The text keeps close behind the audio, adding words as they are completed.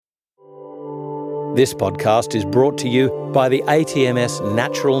This podcast is brought to you by the ATMS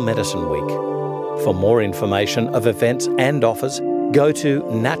Natural Medicine Week. For more information of events and offers, go to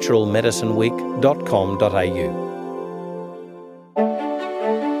naturalmedicineweek.com.au.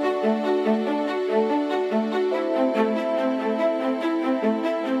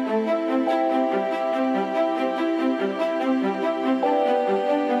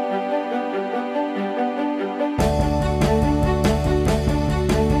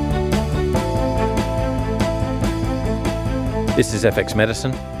 This is FX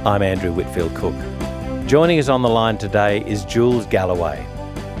Medicine. I'm Andrew Whitfield Cook. Joining us on the line today is Jules Galloway.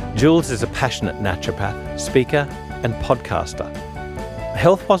 Jules is a passionate naturopath, speaker and podcaster.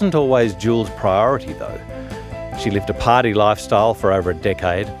 Health wasn't always Jules' priority though. She lived a party lifestyle for over a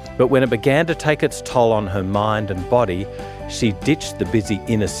decade, but when it began to take its toll on her mind and body, she ditched the busy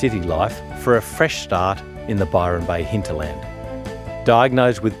inner city life for a fresh start in the Byron Bay hinterland.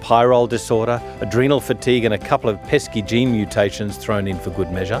 Diagnosed with pyrrole disorder, adrenal fatigue and a couple of pesky gene mutations thrown in for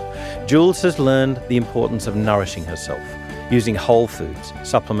good measure, Jules has learned the importance of nourishing herself, using whole foods,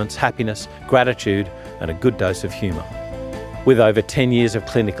 supplements, happiness, gratitude and a good dose of humour. With over 10 years of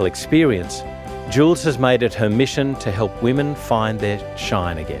clinical experience, Jules has made it her mission to help women find their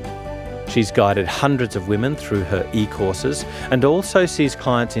shine again. She's guided hundreds of women through her e-courses and also sees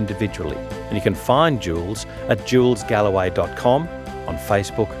clients individually. And you can find Jules at julesgalloway.com on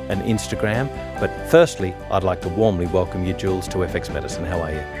Facebook and Instagram. But firstly, I'd like to warmly welcome you, Jules, to FX Medicine. How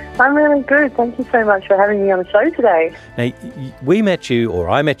are you? I'm really good. Thank you so much for having me on the show today. Now,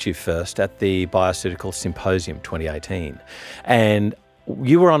 I met you first at the Bioceutical Symposium 2018. And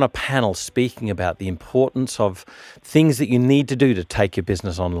you were on a panel speaking about the importance of things that you need to do to take your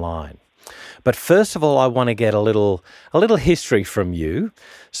business online. But first of all, I want to get a little history from you.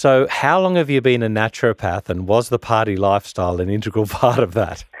 So how long have you been a naturopath, and was the party lifestyle an integral part of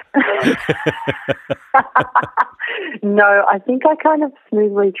that? No, I think I kind of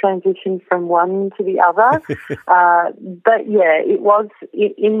smoothly transitioned from one to the other. But yeah, it was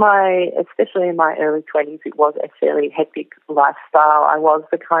especially in my early 20s, it was a fairly hectic lifestyle. I was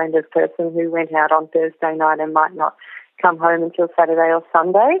the kind of person who went out on Thursday night and might not come home until Saturday or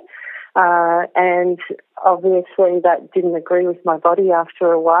Sunday. And obviously that didn't agree with my body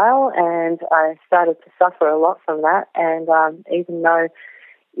after a while, and I started to suffer a lot from that. And even though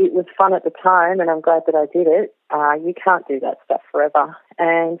it was fun at the time, and I'm glad that I did it, you can't do that stuff forever.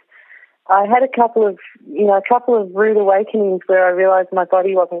 And I had a couple of rude awakenings where I realized my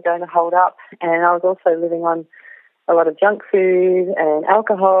body wasn't going to hold up, and I was also living on a lot of junk food and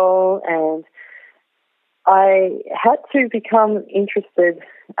alcohol, and I had to become interested,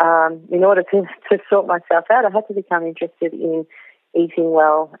 in order to sort myself out, I had to become interested in eating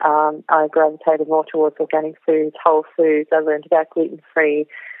well. I gravitated more towards organic foods, whole foods. I learned about gluten-free.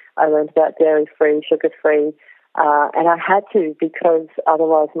 I learned about dairy-free, sugar-free. And I had to, because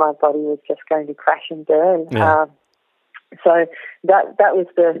otherwise my body was just going to crash and burn. Yeah. So that was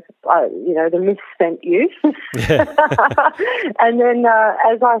the misspent youth. Yeah. And then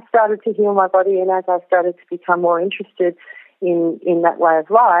as I started to heal my body and as I started to become more interested in that way of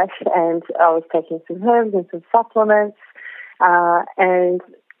life, and I was taking some herbs and some supplements, and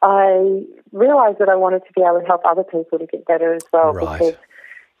I realized that I wanted to be able to help other people to get better as well. Right. Because,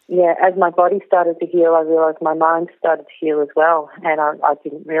 yeah, as my body started to heal, I realized my mind started to heal as well, and I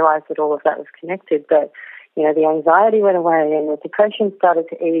didn't realize that all of that was connected, but you know, the anxiety went away and the depression started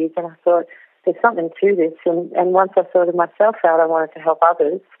to ease, and I thought, there's something to this. And once I sorted myself out, I wanted to help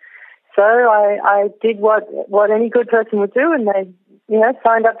others. So I did what any good person would do, and they,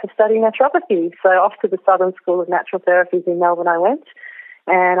 signed up to study naturopathy. So off to the Southern School of Natural Therapies in Melbourne I went,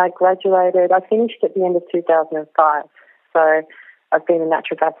 and I graduated. I finished at the end of 2005. So I've been a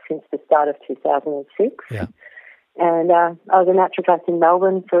naturopath since the start of 2006. Yeah. And I was a naturopath in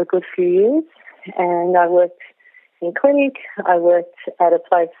Melbourne for a good few years. And I worked in clinic. I worked at a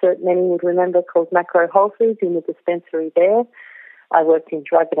place that many would remember called Macro Whole Foods in the dispensary there. I worked in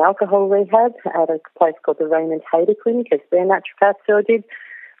drug and alcohol rehab at a place called the Raymond Hayter Clinic as their naturopath. So I did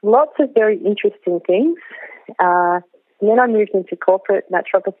lots of very interesting things. And then I moved into corporate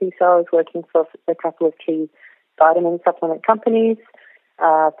naturopathy. So I was working for a couple of key vitamin supplement companies.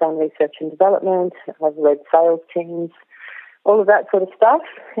 I've done research and development. I've led sales teams, all of that sort of stuff.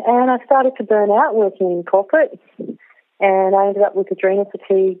 And I started to burn out working in corporate, and I ended up with adrenal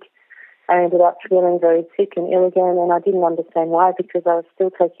fatigue. I ended up feeling very sick and ill again, and I didn't understand why, because I was still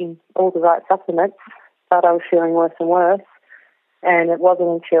taking all the right supplements, but I was feeling worse and worse. And it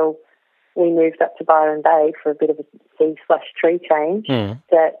wasn't until we moved up to Byron Bay for a bit of a sea/tree change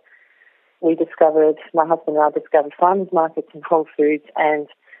that my husband and I discovered farmers markets and Whole Foods, and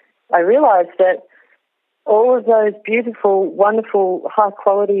I realised that all of those beautiful, wonderful,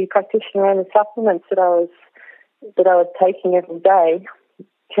 high-quality practitioner-owned supplements that I was taking every day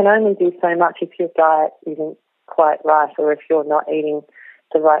can only do so much if your diet isn't quite right or if you're not eating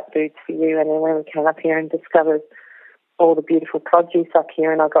the right foods for you. And then when we came up here and discovered all the beautiful produce up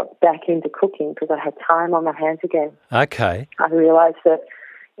here, and I got back into cooking because I had time on my hands again. Okay. I realised that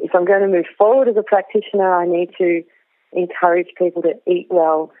if I'm going to move forward as a practitioner, I need to encourage people to eat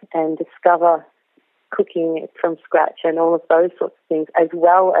well and discover cooking from scratch and all of those sorts of things, as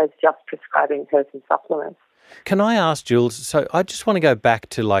well as just prescribing herbs and supplements. Can I ask, Jules, so I just want to go back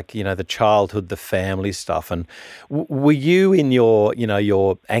to the childhood, the family stuff. And were you in your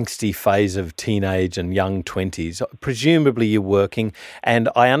angsty phase of teenage and young 20s? Presumably you're working, and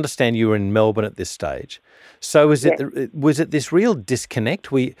I understand you were in Melbourne at this stage. So was it this real disconnect?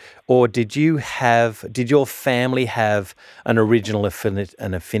 Or did your family have an original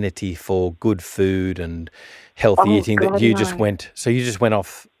affinity for good food and healthy eating that you just went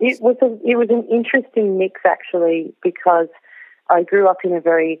off? It was an interesting mix, actually, because I grew up in a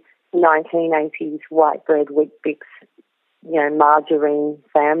very 1980s white bread, wheat bix, margarine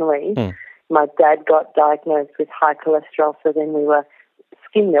family. My dad got diagnosed with high cholesterol, so then we were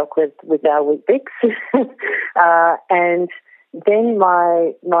skim milk with our wheat bix. And then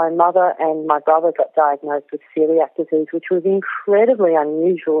my mother and my brother got diagnosed with celiac disease, which was incredibly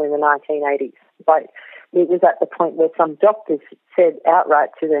unusual in the 1980s. Like, it was at the point where some doctors said outright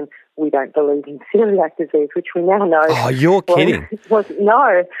to them, "We don't believe in celiac disease," which we now know. Oh, you're kidding.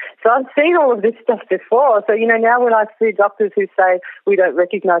 No. So I've seen all of this stuff before. So, now when I see doctors who say we don't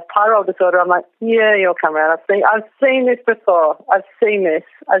recognise pyrrole disorder, I'm like, yeah, you'll come around. I've seen this before. I've seen this.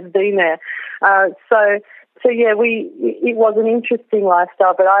 I've been there. So yeah, it was an interesting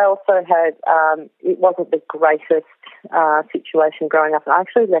lifestyle, but I also had, it wasn't the greatest situation growing up. I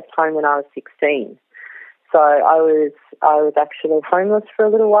actually left home when I was 16. So I was actually homeless for a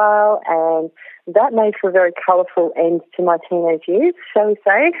little while, and that made for a very colourful end to my teenage years, shall we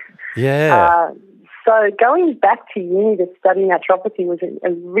say. Yeah. So going back to uni to study naturopathy was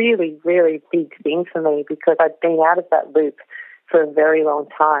a really, really big thing for me because I'd been out of that loop for a very long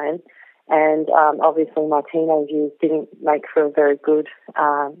time. And obviously my teenage years didn't make for a very good,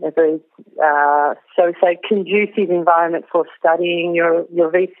 shall we say, conducive environment for studying your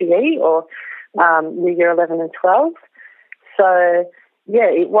VCE or your year 11 and 12. So yeah,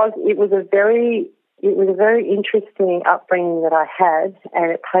 it was a very interesting upbringing that I had,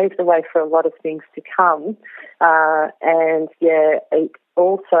 and it paved the way for a lot of things to come. And yeah, it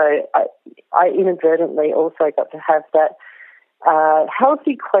also I inadvertently also got to have that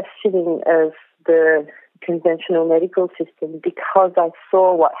healthy questioning of the conventional medical system because I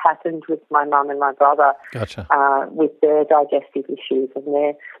saw what happened with my mum and my brother. Gotcha. With their digestive issues and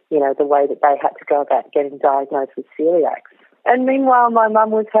their, the way that they had to go about getting diagnosed with celiac. And meanwhile, my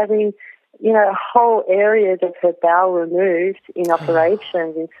mum was having, whole areas of her bowel removed in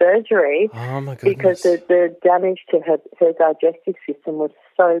operations, in surgery. Oh, my goodness. Because the damage to her digestive system was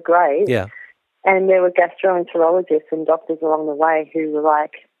so great. Yeah. And there were gastroenterologists and doctors along the way who were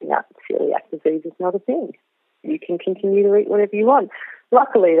like, celiac disease is not a thing. You can continue to eat whatever you want.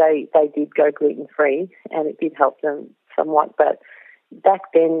 Luckily, they did go gluten-free, and it did help them somewhat. But back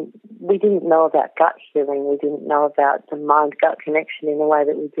then, we didn't know about gut healing. We didn't know about the mind-gut connection in the way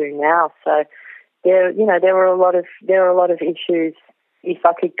that we do now. So there were a lot of issues. If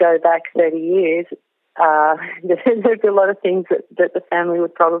I could go back 30 years, there'd be a lot of things that the family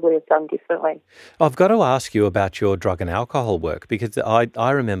would probably have done differently. I've got to ask you about your drug and alcohol work because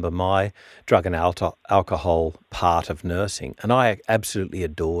I remember my drug and alcohol part of nursing, and I absolutely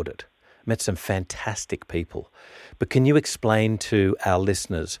adored it. Met some fantastic people. But can you explain to our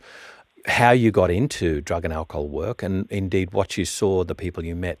listeners how you got into drug and alcohol work and indeed what you saw, the people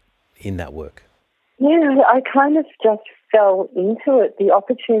you met in that work? Yeah, I kind of just fell into it. The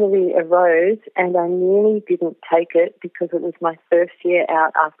opportunity arose and I nearly didn't take it because it was my first year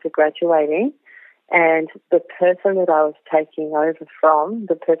out after graduating, and the person that I was taking over from,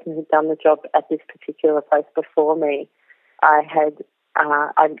 the person who'd done the job at this particular place before me, I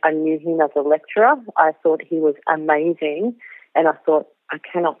knew him as a lecturer. I thought he was amazing, and I thought, I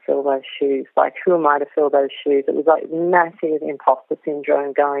cannot fill those shoes. Like, who am I to fill those shoes? It was like massive imposter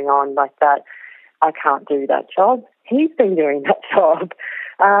syndrome going on like that. I can't do that job. He's been doing that job.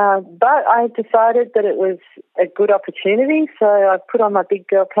 But I decided that it was a good opportunity, so I put on my big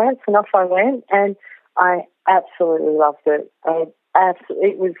girl pants and off I went, and I absolutely loved it.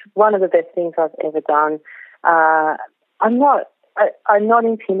 It was one of the best things I've ever done. I'm not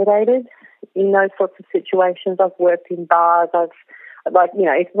intimidated in those sorts of situations. I've worked in bars. like,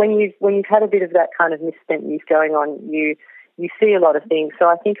 when you've had a bit of that kind of misspent youth going on, you see a lot of things. So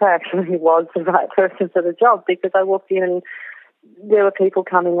I think I actually was the right person for the job, because I walked in and there were people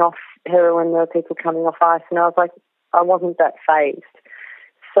coming off heroin, there were people coming off ice, and I was like, I wasn't that phased.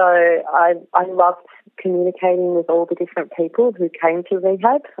 So I loved communicating with all the different people who came to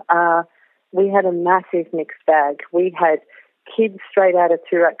rehab. We had a massive mixed bag. We had kids straight out of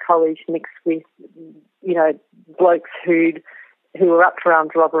Toorak College mixed with, blokes who were up for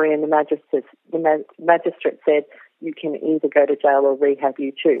armed robbery, and the magistrate said, you can either go to jail or rehab,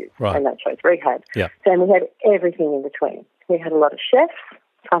 you choose. Right. And they chose rehab. Yeah. So, and we had everything in between. We had a lot of chefs,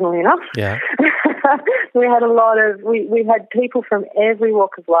 funnily enough. Yeah. We had we had people from every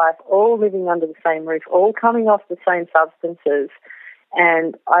walk of life, all living under the same roof, all coming off the same substances.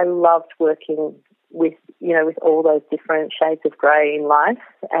 And I loved working with all those different shades of grey in life.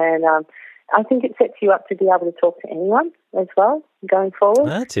 And I think it sets you up to be able to talk to anyone as well going forward.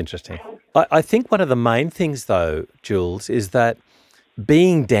 That's interesting. I think one of the main things, though, Jules, is that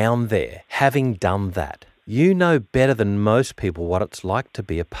being down there, having done that, you know better than most people what it's like to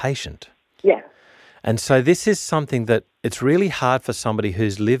be a patient. Yeah. And so this is something that it's really hard for somebody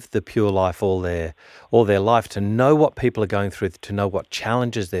who's lived the pure life all their life to know what people are going through, to know what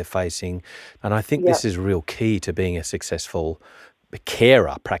challenges they're facing. And I think this is real key to being a successful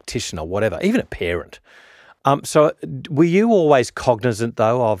carer, practitioner, whatever, even a parent. So were you always cognizant,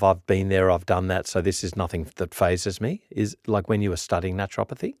 though, of I've been there, I've done that, so this is nothing that phases me? Is like when you were studying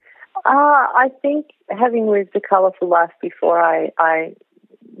naturopathy? I think having lived a colourful life before I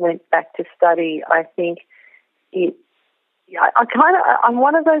went back to study, I think I'm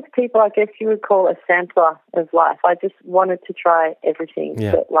one of those people, I guess you would call a sampler of life. I just wanted to try everything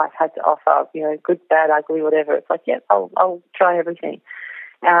that life had to offer, good, bad, ugly, whatever. It's like, I'll try everything.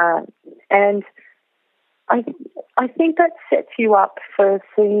 And I think that sets you up for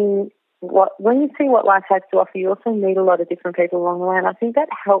seeing when you see what life has to offer, you also meet a lot of different people along the way, and I think that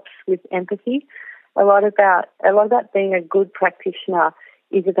helps with empathy. A lot about being a good practitioner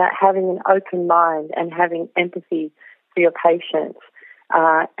is about having an open mind and having empathy for your patients,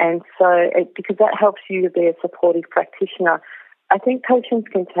 and so because that helps you to be a supportive practitioner. I think patients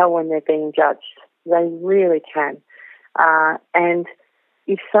can tell when they're being judged; they really can, and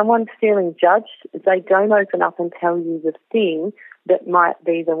if someone's feeling judged, they don't open up and tell you the thing that might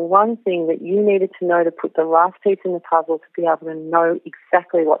be the one thing that you needed to know to put the last piece in the puzzle to be able to know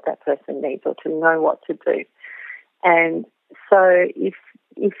exactly what that person needs or to know what to do. And so if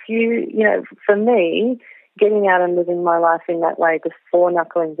you, for me, getting out and living my life in that way before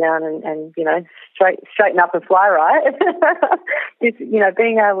knuckling down and straighten up and fly right, is,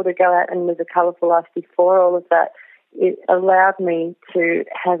 being able to go out and live a colourful life before all of that, it allowed me to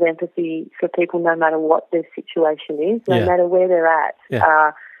have empathy for people no matter what their situation is, no matter where they're at.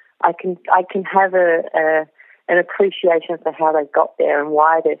 Yeah. I can have an appreciation for how they got there and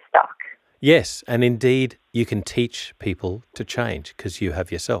why they're stuck. Yes, and indeed you can teach people to change because you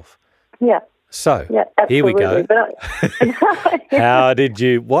have yourself. Yeah. So here we go. How did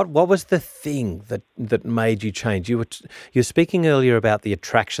you? What was the thing that made you change? You were speaking earlier about the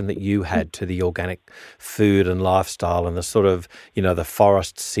attraction that you had to the organic food and lifestyle and the sort of the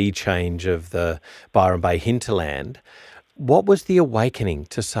forest sea change of the Byron Bay hinterland. What was the awakening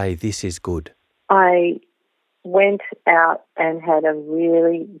to say this is good? I went out and had a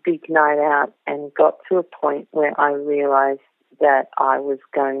really big night out and got to a point where I realised that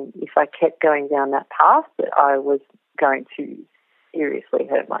if I kept going down that path, that I was going to seriously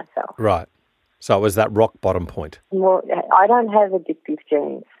hurt myself. Right. So it was that rock bottom point. Well, I don't have addictive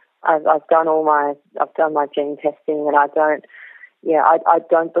genes. I've done my gene testing, and I don't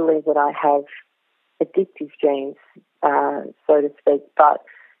believe that I have addictive genes, so to speak. But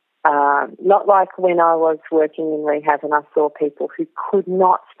not like when I was working in rehab and I saw people who could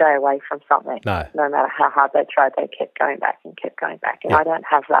not stay away from something. No matter how hard they tried, they kept going back and kept going back. And I don't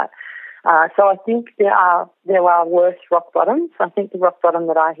have that. So I think there are worse rock bottoms. I think the rock bottom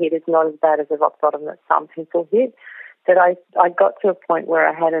that I hit is not as bad as the rock bottom that some people hit. But I got to a point where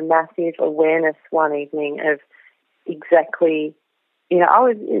I had a massive awareness one evening of exactly.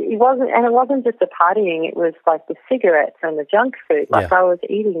 It wasn't just the partying, it was like the cigarettes and the junk food. Like I was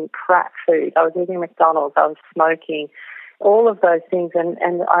eating crap food. I was eating McDonald's, I was smoking, all of those things. And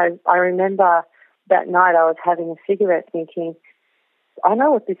I remember that night I was having a cigarette thinking, I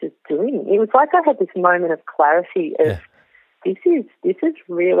know what this is doing. It was like I had this moment of clarity of this is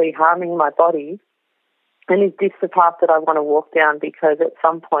really harming my body. And is this the path that I want to walk down? Because at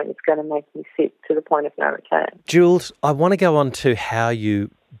some point it's going to make me sick to the point of no return. Jules, I want to go on to how you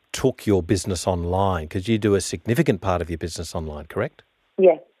took your business online? Because you do a significant part of your business online, correct?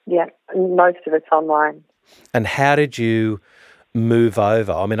 Yeah. Most of it's online. And how did you move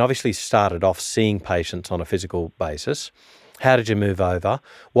over? I mean, obviously you started off seeing patients on a physical basis. How did you move over?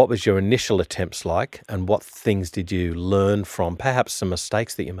 What was your initial attempts like? And what things did you learn from perhaps some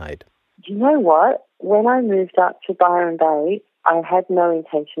mistakes that you made? Do you know what? When I moved up to Byron Bay, I had no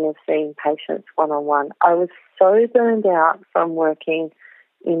intention of seeing patients one-on-one. I was so burned out from working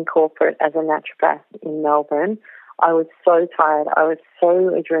in corporate as a naturopath in Melbourne. I was so tired. I was so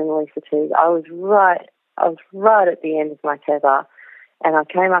adrenally fatigued. I was right at the end of my tether, and I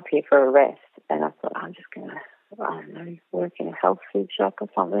came up here for a rest. And I thought, I'm just going to, I don't know, work in a health food shop or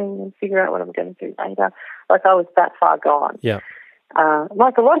something and figure out what I'm going to do later. Like, I was that far gone. Yeah.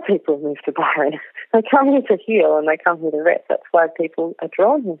 Like a lot of people move to Byron. They come here to heal and they come here to rest. That's why people are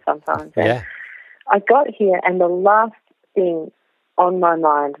drawn here sometimes. And Yeah. I got here and the last thing on my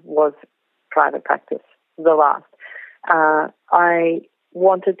mind was private practice. The last. I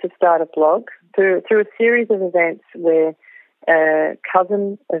wanted to start a blog through a series of events where a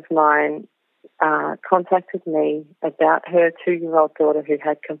cousin of mine contacted me about her 2-year-old daughter who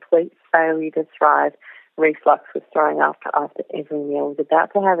had complete failure to thrive. Reflux, was throwing up after every meal, was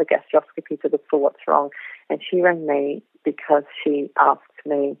about to have a gastroscopy to look for what's wrong. And she rang me because she asked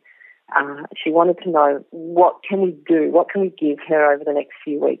me, she wanted to know, what can we do? What can we give her over the next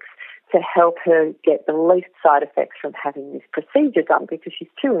few weeks to help her get the least side effects from having this procedure done, because she's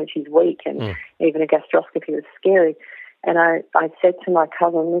 2 and she's weak and even a gastroscopy was scary. And I said to my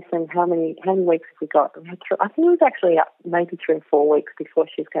cousin, listen, how many weeks have we got? I think it was actually maybe 3 or 4 weeks before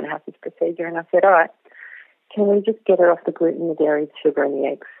she was going to have this procedure. And I said, all right, can we just get her off the gluten, the dairy, the sugar and the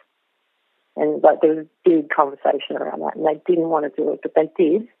eggs? And like there was a big conversation around that, and they didn't want to do it, but they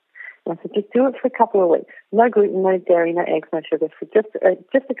did. And I said, just do it for a couple of weeks. No gluten, no dairy, no eggs, no sugar, for just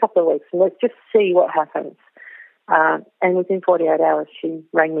a couple of weeks, and let's just see what happens. And within 48 hours, she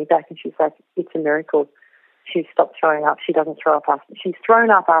rang me back and she's like, it's a miracle. She's stopped throwing up. She doesn't throw up after. She's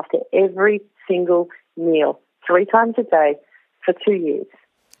thrown up after every single meal, 3 times a day for 2 years.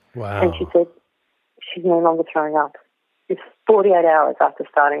 Wow. And she said, she's no longer throwing up. It's 48 hours after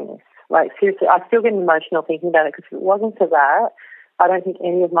starting this. Like, seriously, I still get emotional thinking about it, because if it wasn't for that, I don't think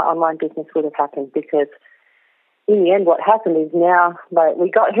any of my online business would have happened, because in the end what happened is now, like,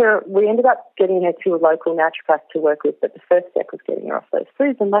 we ended up getting her to a local naturopath to work with, but the first step was getting her off those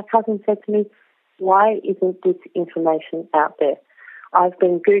foods. And my cousin said to me, why isn't this information out there? I've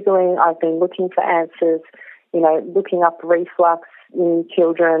been Googling, I've been looking for answers, looking up reflux in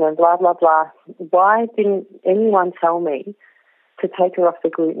children and blah, blah, blah. Why didn't anyone tell me to take her off the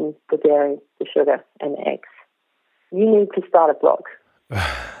gluten, the dairy, the sugar and the eggs? You need to start a blog.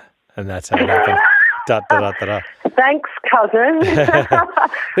 And that's how it happened. Da, da, da, da, da. Thanks, cousin.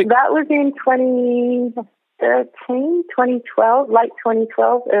 That was in 2013, 2012, late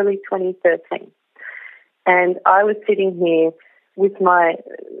 2012, early 2013. And I was sitting here with my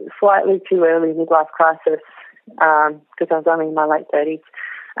slightly too early midlife crisis, because I was only in my late 30s,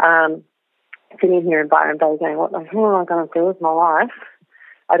 sitting here in Byron Bay going, what the hell am I going to do with my life?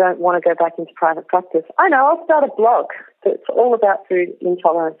 I don't want to go back into private practice. I know, I'll start a blog that's all about food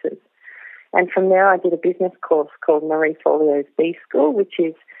intolerances. And from there I did a business course called Marie Forleo's B School, which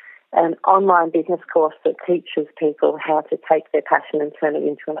is an online business course that teaches people how to take their passion and turn it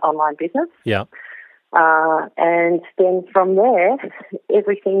into an online business. Yeah. And then from there,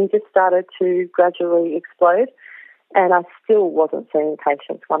 everything just started to gradually explode. And I still wasn't seeing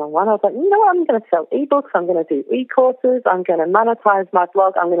patients one-on-one. I was like, you know what, I'm going to sell ebooks, I'm going to do e-courses, I'm going to monetize my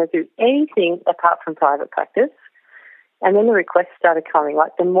blog, I'm going to do anything apart from private practice. And then the requests started coming.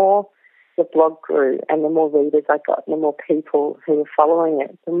 Like, the more the blog grew and the more readers I got and the more people who were following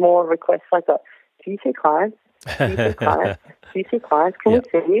it, the more requests I got. Do you see clients? Do you see clients? Do you see clients? Can we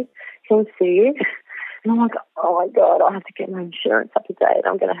see you? Can we see you? And I'm like, oh my God, I have to get my insurance up to date.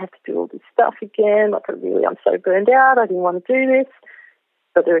 I'm going to have to do all this stuff again. Like, I'm so burned out. I didn't want to do this.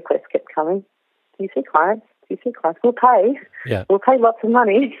 But the requests kept coming. Do you see clients? Do you see clients? We'll pay. Yeah. We'll pay lots of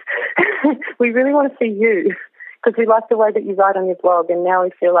money. We really want to see you, because we like the way that you write on your blog, and now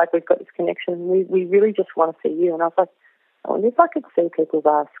we feel like we've got this connection. We really just want to see you. And I was like, I wonder if I could see people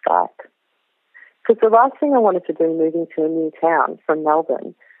via Skype. Because the last thing I wanted to do moving to a new town from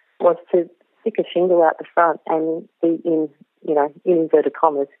Melbourne was to stick a shingle out the front and be in inverted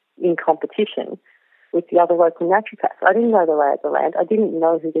commas, in competition with the other local naturopaths. I didn't know the lay of the land. I didn't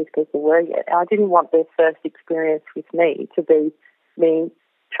know who these people were yet. I didn't want their first experience with me to be me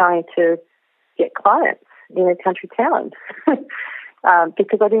trying to get clients in a country town,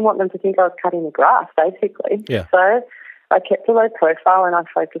 because I didn't want them to think I was cutting the grass, basically. Yeah. So I kept a low profile and I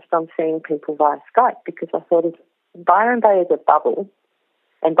focused on seeing people via Skype because I thought if Byron Bay is a bubble,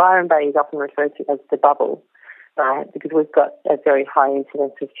 and Byron Bay is often referred to as the bubble, right, because we've got a very high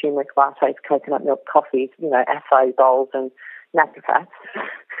incidence of turmeric lattes, coconut milk coffees, acai bowls and naturopaths,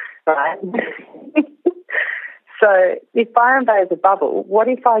 right? So if Byron Bay is a bubble, what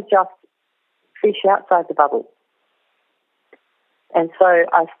if I just fish outside the bubble? And so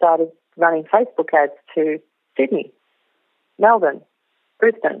I started running Facebook ads to Sydney, Melbourne,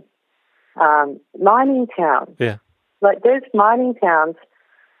 Brisbane, mining towns. Yeah. Like there's mining towns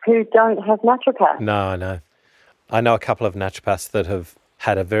who don't have naturopaths. No. I know a couple of naturopaths that have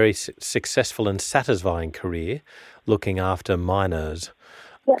had a very successful and satisfying career looking after miners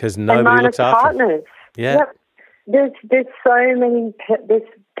because nobody looks after partners. Yeah. Yep. There's so many there's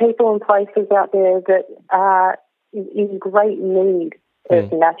people and places out there that are in great need of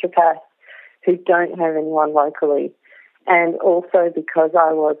naturopaths who don't have anyone locally. And also because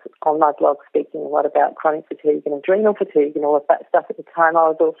I was on my blog speaking a lot about chronic fatigue and adrenal fatigue and all of that stuff at the time, I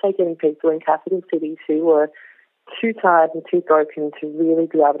was also getting people in capital cities who were too tired and too broken to really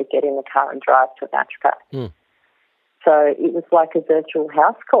be able to get in the car and drive to a naturopath. So it was like a virtual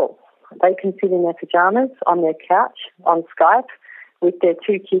house call. They can sit in their pajamas on their couch on Skype with their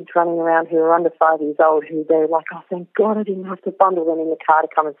 2 kids running around who are under 5 years old, who they're like, oh, thank God I didn't have to bundle them in the car to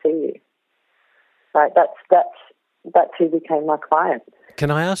come and see you. Right, that's who became my client.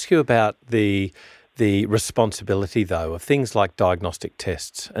 Can I ask you about the responsibility, though, of things like diagnostic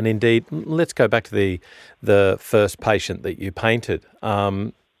tests? And indeed, let's go back to the first patient that you painted.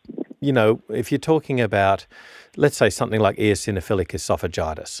 If you're talking about, let's say, something like eosinophilic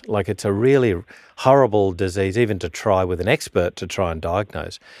esophagitis, like it's a really horrible disease even to try with an expert to try and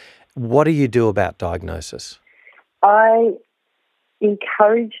diagnose. What do you do about diagnosis? I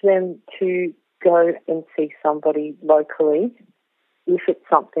encourage them to go and see somebody locally if it's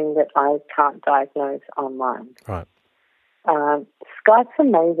something that I can't diagnose online. Right. Skype's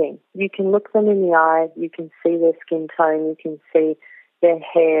amazing. You can look them in the eye, you can see their skin tone, you can see their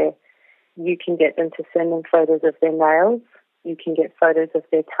hair, you can get them to send them photos of their nails, you can get photos of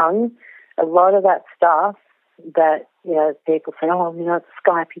their tongue. A lot of that stuff that, people say, it's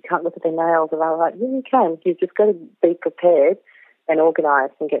Skype, you can't look at their nails. And I'm like, yeah, you can. You've just got to be prepared and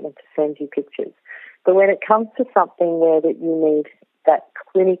organised and get them to send you pictures. But when it comes to something where that you need that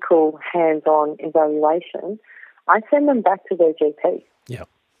clinical hands-on evaluation, I send them back to their GP. Yeah.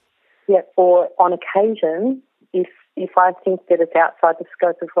 Yeah, or on occasion, if I think that it's outside the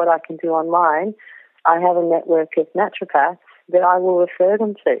scope of what I can do online, I have a network of naturopaths that I will refer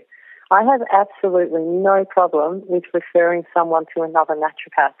them to. I have absolutely no problem with referring someone to another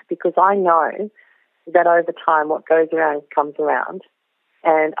naturopath because I know that over time what goes around comes around,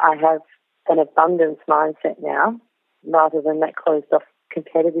 and I have an abundance mindset now rather than that closed-off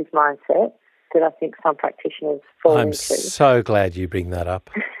competitive mindset that I think some practitioners fall into. I'm so glad you bring that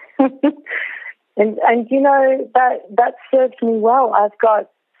up. And that served me well. I've got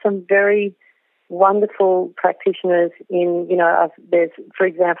some very wonderful practitioners in, there's, for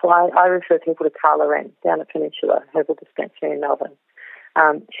example, I refer people to Carla Wren down at Peninsula Herbal Dispensary in Melbourne.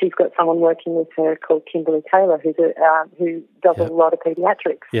 She's got someone working with her called Kimberly Taylor who does a lot of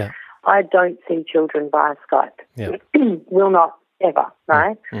pediatrics. Yeah. I don't see children via Skype. Yeah. Will not ever,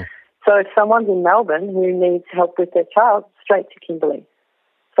 right? Mm. So if someone's in Melbourne who needs help with their child, straight to Kimberly.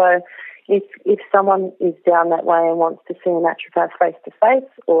 So if someone is down that way and wants to see a naturopath face-to-face,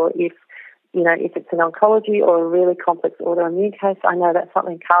 or if it's an oncology or a really complex autoimmune case, I know that's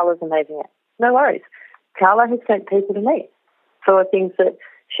something Carla's amazing at. No worries. Carla has sent people to me for things that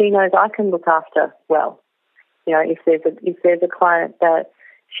she knows I can look after well. If there's a client that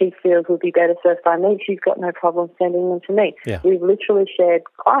she feels would be better served by me, she's got no problem sending them to me. Yeah. We've literally shared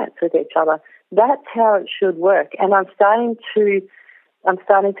clients with each other. That's how it should work. And I'm starting to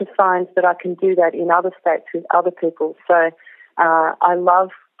find that I can do that in other states with other people. So I love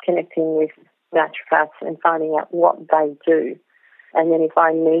connecting with naturopaths and finding out what they do. And then if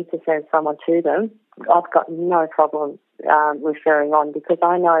I need to send someone to them, I've got no problem referring on, because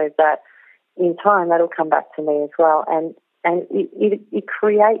I know that in time that'll come back to me as well. And it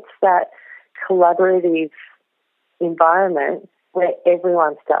creates that collaborative environment where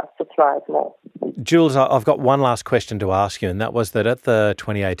everyone starts to thrive more. Jules, I've got one last question to ask you, and that was that at the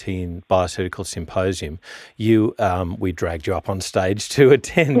 2018 Bioceutical Symposium, we dragged you up on stage to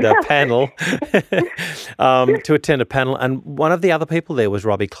attend a panel, and one of the other people there was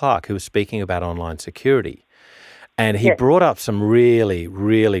Robbie Clark, who was speaking about online security. And he brought up some really,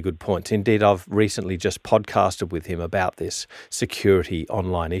 really good points. Indeed, I've recently just podcasted with him about this security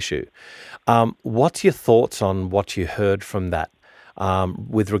online issue. What's your thoughts on what you heard from that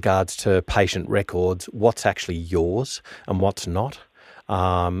with regards to patient records, what's actually yours and what's not,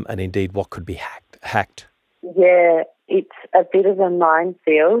 and indeed what could be hacked? Yeah, it's a bit of a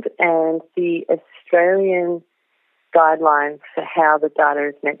minefield, and the Australian guidelines for how the data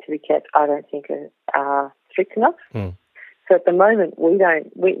is meant to be kept, I don't think are strict enough. Mm. So at the moment, we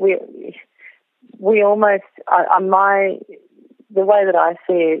almost, the way that I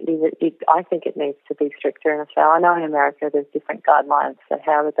see it is I think it needs to be stricter in Australia. I know in America there's different guidelines for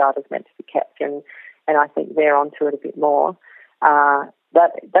how the data is meant to be kept, and I think they're onto it a bit more.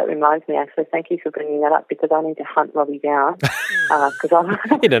 That reminds me, actually, thank you for bringing that up, because I need to hunt Robbie down.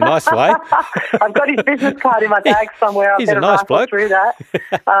 In a nice way. I've got his business card in my bag somewhere. He's a nice bloke. Through that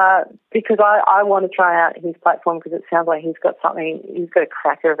because I want to try out his platform, because it sounds like he's got a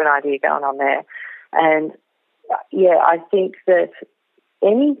cracker of an idea going on there. And yeah, I think that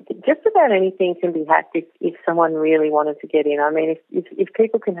just about anything can be hacked if someone really wanted to get in. I mean, if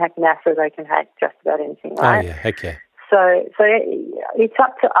people can hack NASA, they can hack just about anything, right? Oh yeah, heck yeah. So it's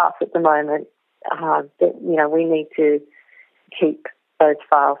up to us at the moment that we need to keep those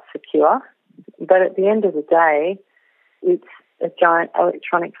files secure. But at the end of the day, it's a giant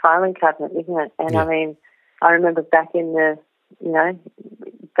electronic filing cabinet, isn't it? And I mean, I remember back in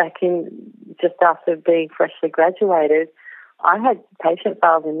just after being freshly graduated, I had patient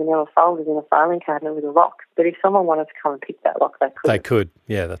files in manila folders in a filing cabinet with a lock. But if someone wanted to come and pick that lock, they could. They could.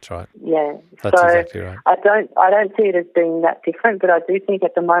 Yeah, that's right. Yeah, that's exactly right. I don't see it as being that different, but I do think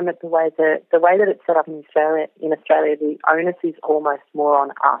at the moment the way that it's set up in Australia, the onus is almost more on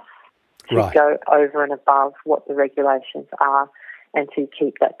us to go over and above what the regulations are, and to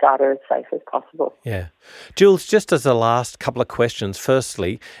keep that data as safe as possible. Yeah. Jules, just as a last couple of questions,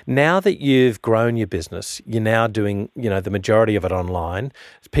 firstly, now that you've grown your business, you're now doing, the majority of it online,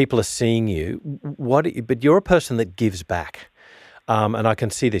 people are seeing you, but you're a person that gives back. And I can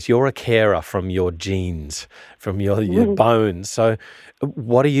see this, you're a carer from your genes, from your bones. So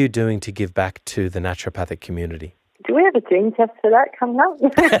what are you doing to give back to the naturopathic community? Do we have a gene test for that coming up?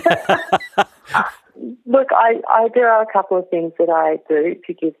 Look, there are a couple of things that I do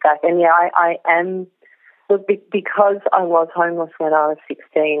to give back. And I am, because I was homeless when I was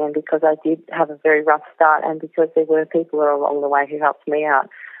 16, and because I did have a very rough start, and because there were people along the way who helped me out,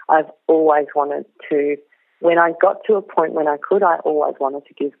 I've always wanted to, when I got to a point when I could, I always wanted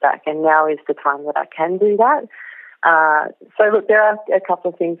to give back. And now is the time that I can do that. So look, there are a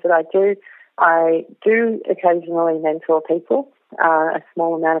couple of things that I do. I do occasionally mentor people, a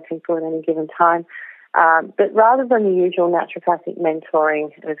small amount of people at any given time. But rather than the usual naturopathic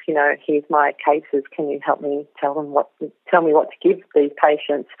mentoring of, here's my cases, can you help me tell me what to give these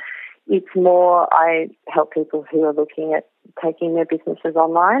patients? It's more I help people who are looking at taking their businesses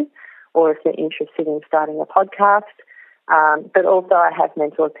online, or if they're interested in starting a podcast. But also I have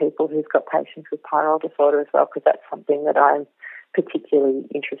mentored people who've got patients with pyrrole disorder as well, because that's something that I'm particularly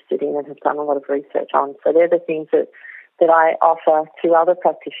interested in and have done a lot of research on. So they're the things that I offer to other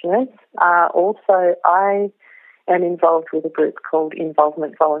practitioners. Also, I am involved with a group called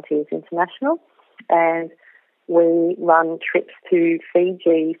Involvement Volunteers International, and we run trips to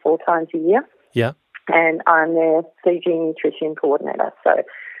Fiji 4 times a year. Yeah. And I'm their Fiji nutrition coordinator. So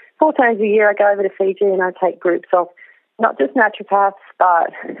 4 times a year I go over to Fiji and I take groups of not just naturopaths,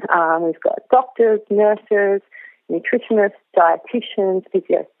 but we've got doctors, nurses, nutritionists, dietitians,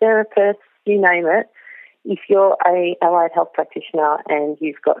 physiotherapists, you name it. If you're a allied health practitioner and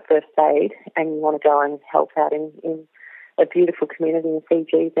you've got first aid and you want to go and help out in a beautiful community in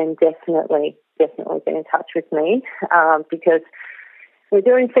Fiji, then definitely get in touch with me, because we're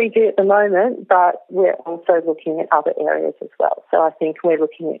doing Fiji at the moment, but we're also looking at other areas as well. So I think we're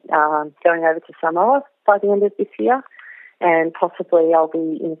looking at going over to Samoa by the end of this year, and possibly I'll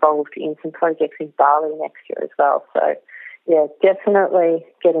be involved in some projects in Bali next year as well. So yeah, definitely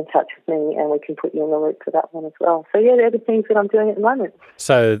get in touch with me and we can put you in the loop for that one as well. So yeah, they're the things that I'm doing at the moment.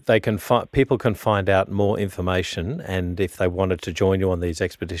 So they can people can find out more information, and if they wanted to join you on these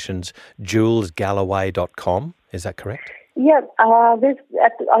expeditions, julesgalloway.com, is that correct? Yeah,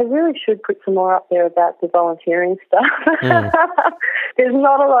 I really should put some more up there about the volunteering stuff. There's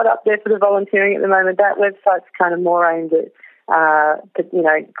not a lot up there for the volunteering at the moment. That website's kind of more aimed at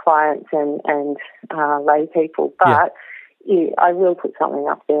clients and lay people. But yeah, I will put something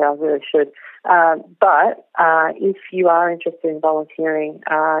up there. I really should. But if you are interested in volunteering,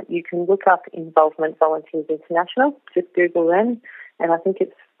 you can look up Involvement Volunteers International. Just Google them, and I think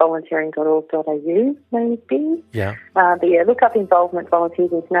it's volunteering.org.au maybe. Yeah. But yeah, look up Involvement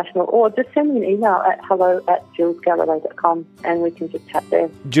Volunteers International or just send me an email at hello@julesgalloway.com and we can just chat there.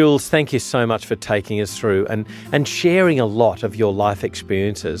 Jules, thank you so much for taking us through and sharing a lot of your life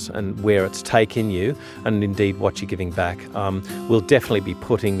experiences and where it's taken you and indeed what you're giving back. We'll definitely be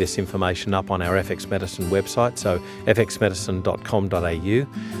putting this information up on our FX Medicine website, so fxmedicine.com.au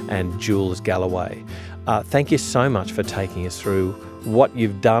and Jules Galloway. Thank you so much for taking us through what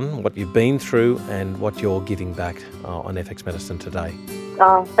you've done, what you've been through and what you're giving back on FX Medicine today.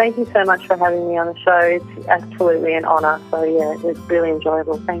 Oh, thank you so much for having me on the show. It's absolutely an honour. So yeah, it's really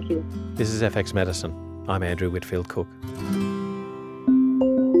enjoyable. Thank you. This is FX Medicine. I'm Andrew Whitfield Cook.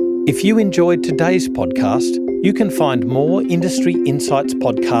 If you enjoyed today's podcast, you can find more Industry Insights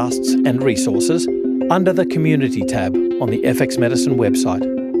podcasts and resources under the Community tab on the FX Medicine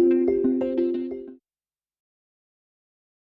website.